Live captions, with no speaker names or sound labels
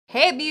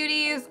Hey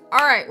beauties!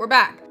 All right, we're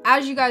back.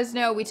 As you guys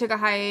know, we took a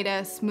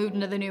hiatus, moved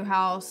into the new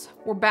house.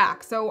 We're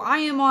back. So I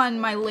am on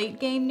my late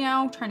game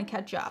now, trying to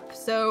catch up.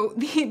 So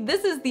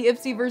this is the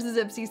Ipsy versus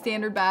Ipsy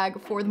standard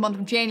bag for the month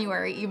of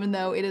January, even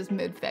though it is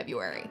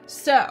mid-February.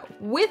 So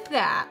with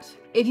that,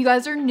 if you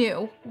guys are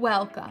new,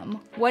 welcome.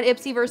 What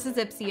Ipsy versus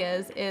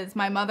Ipsy is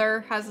my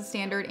mother has a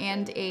standard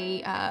and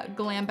a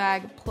glam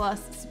bag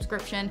plus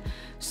subscription.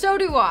 So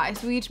do I.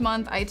 So each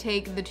month I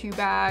take the two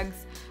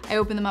bags, I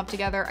open them up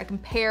together, I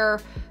compare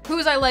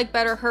whose I like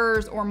better,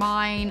 hers or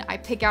mine. I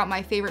pick out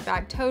my favorite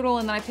bag total,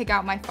 and then I pick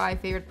out my 5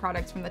 favorite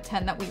products from the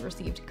 10 that we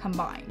received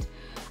combined.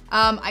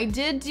 I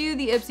did do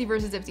the Ipsy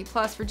versus Ipsy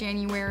Plus for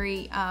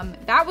January.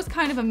 That was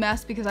kind of a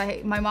mess because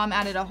my mom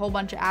added a whole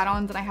bunch of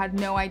add-ons and I had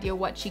no idea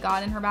what she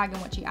got in her bag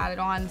and what she added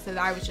on, so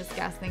I was just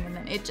guessing, and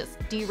then it just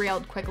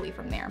derailed quickly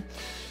from there.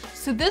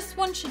 So this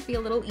one should be a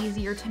little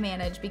easier to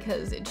manage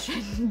because it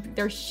shouldn't,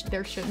 there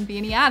shouldn't be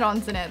any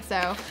add-ons in it.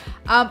 So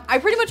I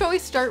pretty much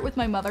always start with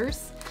my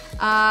mother's,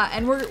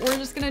 and we're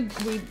gonna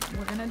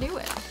do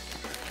it.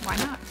 Why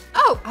not?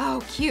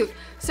 Oh, cute.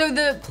 So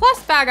the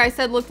plus bag I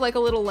said looked like a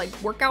little like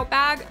workout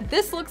bag.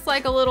 This looks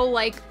like a little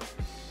like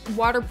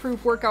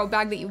waterproof workout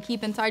bag that you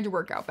keep inside your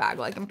workout bag,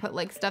 like, and put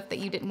like stuff that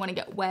you didn't want to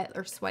get wet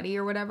or sweaty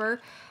or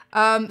whatever.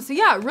 So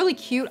yeah, really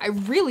cute. I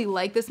really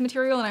like this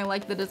material and I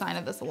like the design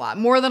of this a lot,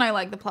 more than I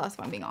like the plus, if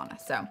I'm being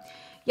honest. So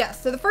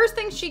yes, so the first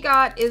thing she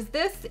got is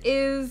this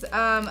is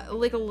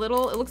like a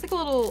little, it looks like a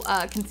little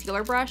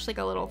concealer brush, like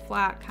a little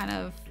flat kind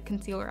of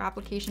concealer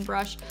application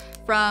brush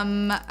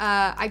from,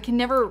 I can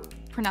never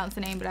pronounce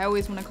the name, but I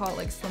always want to call it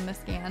like Slim Miss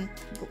Glam.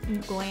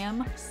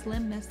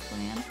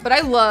 But I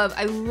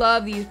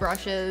love these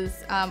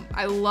brushes.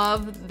 I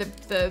love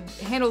the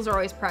handles are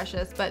always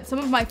precious, but some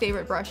of my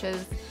favorite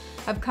brushes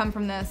have come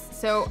from this.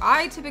 So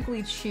I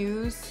typically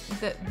choose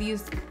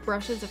these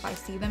brushes if I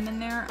see them in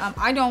there.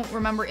 I don't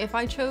remember if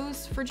I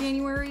chose for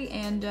January,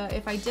 and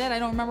if I did, I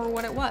don't remember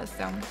what it was.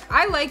 So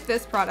I like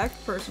this product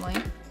personally,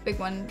 big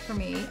one for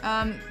me.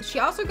 She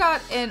also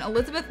got an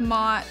Elizabeth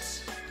Mott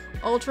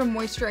Ultra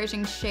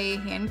Moisturizing Shea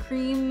Hand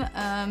Cream.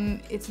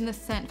 It's in the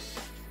scent,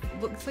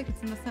 looks like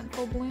it's in the scent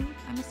Full Bloom,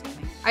 I'm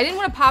assuming. I didn't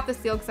want to pop the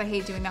seal because I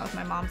hate doing that with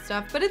my mom's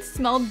stuff, but it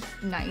smelled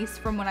nice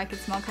from what I could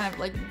smell, kind of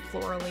like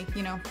florally,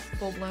 you know,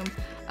 Full Bloom.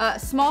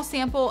 Small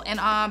sample, and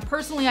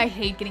personally I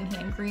hate getting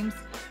hand creams,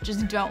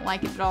 just don't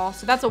like it at all.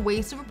 So that's a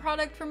waste of a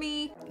product for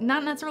me.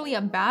 Not necessarily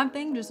a bad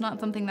thing, just not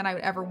something that I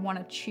would ever want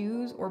to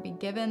choose or be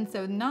given,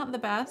 so not the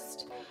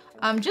best.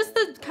 Just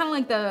the kind of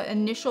like the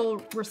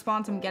initial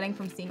response I'm getting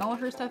from seeing all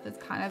of her stuff is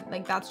kind of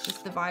like, that's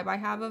just the vibe I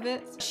have of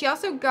it. She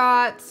also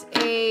got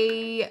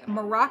a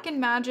Moroccan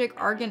Magic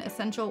Argan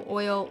Essential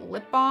Oil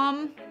Lip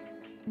Balm.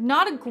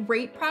 Not a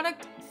great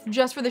product,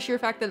 just for the sheer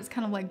fact that it's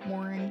kind of like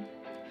boring.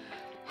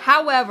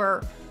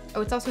 However,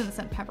 oh, it's also in the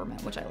scent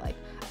Peppermint, which I like.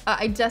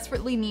 I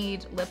desperately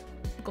need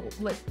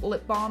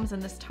lip balms in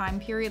this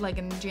time period, like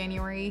in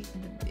January.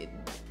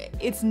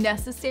 It's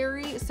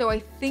necessary, so I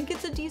think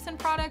it's a decent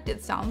product.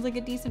 It sounds like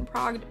a decent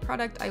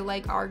product. I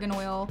like argan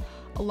oil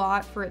a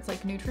lot for its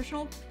like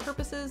nutritional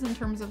purposes in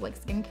terms of like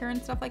skincare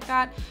and stuff like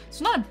that.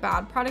 It's not a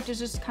bad product, it's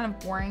just kind of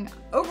boring.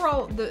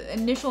 Overall, the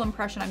initial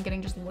impression I'm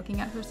getting just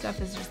looking at her stuff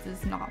is just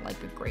is not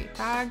like a great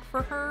bag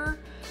for her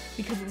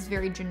because it's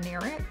very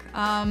generic.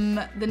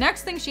 The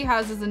next thing she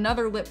has is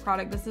another lip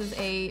product. This is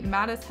a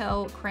Matte as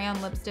Hell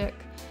crayon lipstick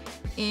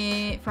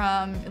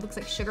from, it looks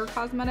like Sugar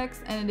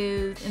Cosmetics, and it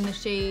is in the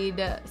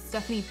shade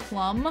Stephanie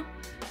Plum.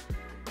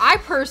 I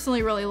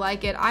personally really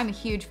like it. I'm a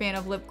huge fan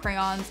of lip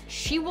crayons.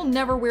 She will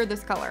never wear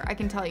this color, I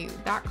can tell you.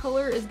 That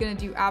color is gonna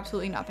do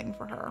absolutely nothing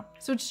for her.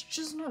 So it's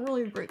just not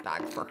really a great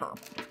bag for her.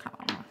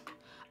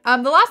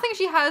 The last thing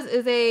she has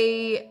is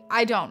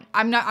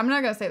I'm not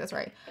gonna say this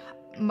right.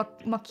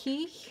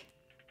 Maki,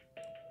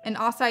 an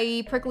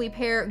acai prickly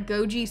pear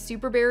goji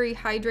superberry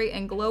hydrate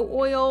and glow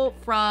oil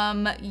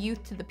from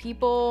Youth to the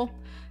People.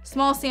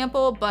 Small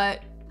sample,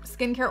 but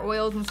skincare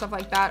oils and stuff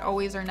like that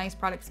always are nice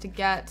products to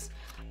get.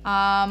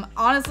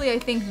 Honestly, I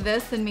think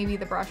this and maybe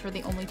the brush are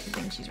the only two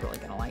things she's really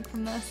gonna like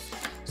from this.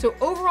 So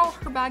overall,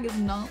 her bag is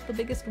not the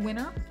biggest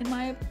winner in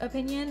my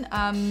opinion.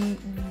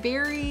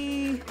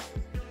 Very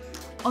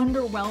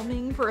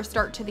underwhelming for a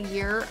start to the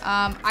year.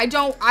 I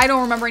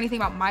don't remember anything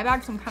about my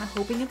bag, so I'm kind of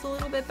hoping it's a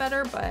little bit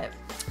better, but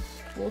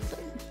we'll see.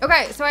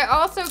 Okay, so I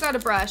also got a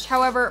brush.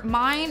 However,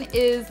 mine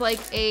is like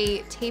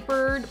a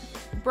tapered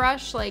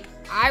brush. Like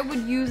I would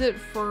use it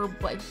for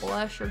like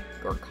blush or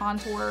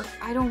contour.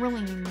 I don't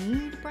really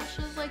need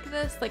brushes like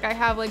this. Like I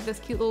have like this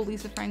cute little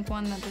Lisa Frank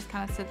one that just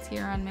kind of sits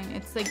here on me.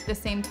 It's like the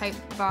same type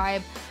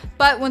vibe.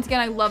 But once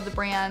again, I love the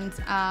brand.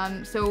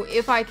 So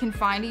if I can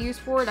find a use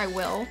for it, I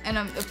will. And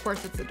of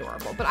course it's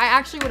adorable. But I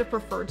actually would have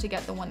preferred to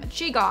get the one that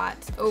she got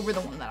over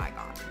the one that I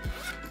got.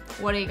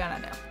 What are you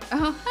gonna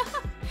do?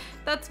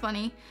 That's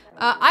funny.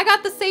 I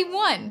got the same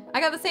one.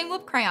 I got the same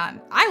lip crayon.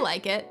 I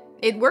like it.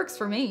 It works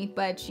for me,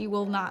 but she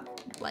will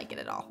not like it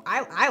at all.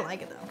 I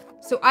like it though.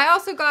 So I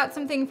also got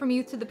something from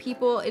Youth to the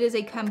People. It is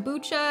a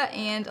kombucha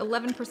and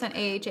 11%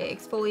 AHA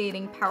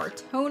exfoliating power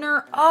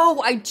toner.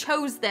 Oh, I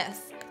chose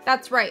this.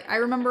 That's right. I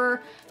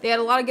remember they had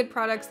a lot of good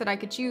products that I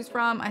could choose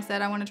from. I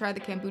said I want to try the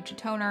kombucha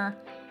toner.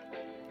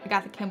 I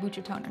got the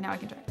kombucha toner. Now I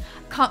can try it.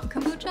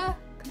 Kombucha?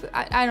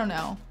 I don't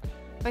know.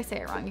 If I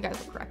say it wrong, you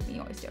guys will correct me.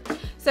 You always do.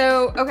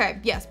 So, okay,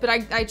 yes, but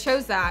I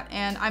chose that,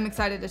 and I'm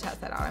excited to test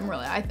that out.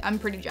 I'm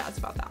pretty jazzed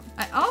about that.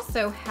 I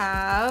also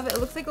have, it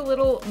looks like a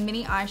little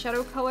mini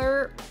eyeshadow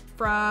color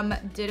from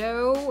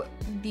Ditto,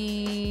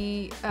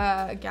 the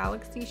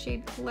Galaxy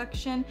Shade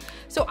collection.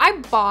 So I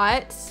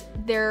bought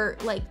their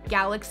like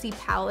Galaxy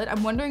palette.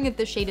 I'm wondering if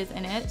the shade is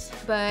in it,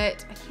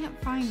 but I can't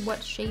find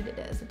what shade it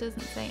is. It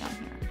doesn't say on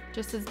here. It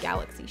just says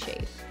Galaxy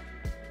Shade.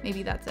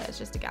 Maybe that's it, it's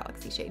just a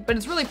Galaxy shade. But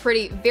it's really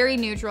pretty, very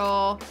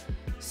neutral,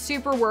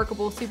 super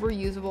workable, super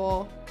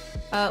usable.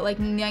 Like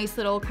nice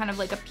little kind of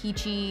like a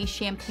peachy,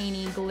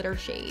 champagne-y glitter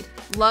shade.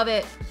 Love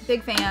it,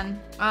 big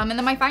fan. And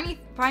then my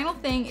final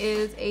thing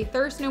is a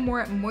Thirst No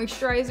More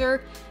moisturizer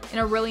in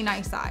a really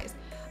nice size.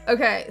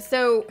 Okay,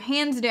 so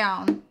hands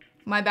down,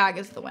 my bag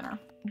is the winner.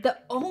 The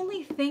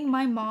only thing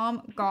my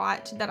mom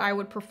got that I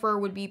would prefer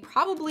would be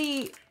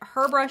probably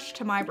her brush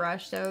to my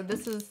brush. So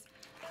this is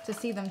to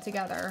see them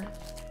together.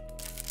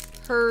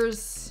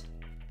 Hers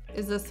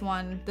is this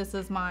one, this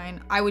is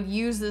mine. I would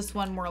use this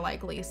one more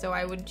likely, so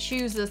I would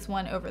choose this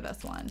one over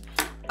this one.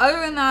 Other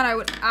than that, I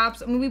would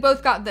absolutely, I mean, we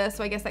both got this,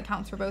 so I guess that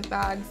counts for both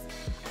bags.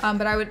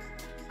 But I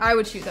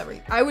would choose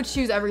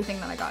everything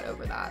that I got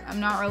over that. I'm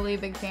not really a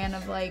big fan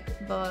of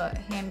like the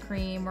hand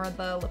cream or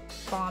the lip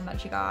balm that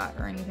she got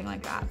or anything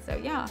like that. So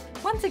yeah,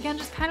 once again,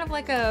 just kind of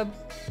like a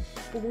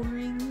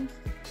boring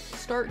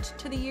start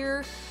to the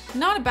year.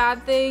 Not a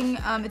bad thing.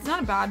 It's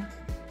not a bad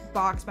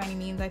box by any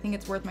means. I think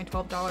it's worth my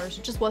 $12.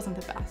 It just wasn't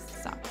the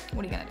best. So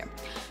what are you gonna do?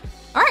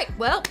 All right,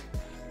 well,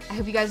 I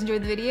hope you guys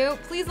enjoyed the video.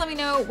 Please let me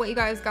know what you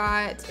guys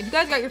got. If you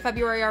guys got your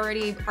February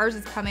already, ours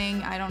is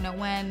coming. I don't know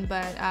when,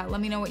 but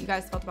let me know what you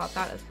guys felt about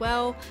that as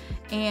well.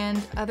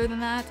 And other than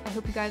that, I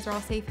hope you guys are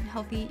all safe and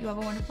healthy. You have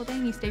a wonderful day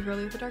and you stay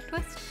girly with a dark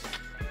twist.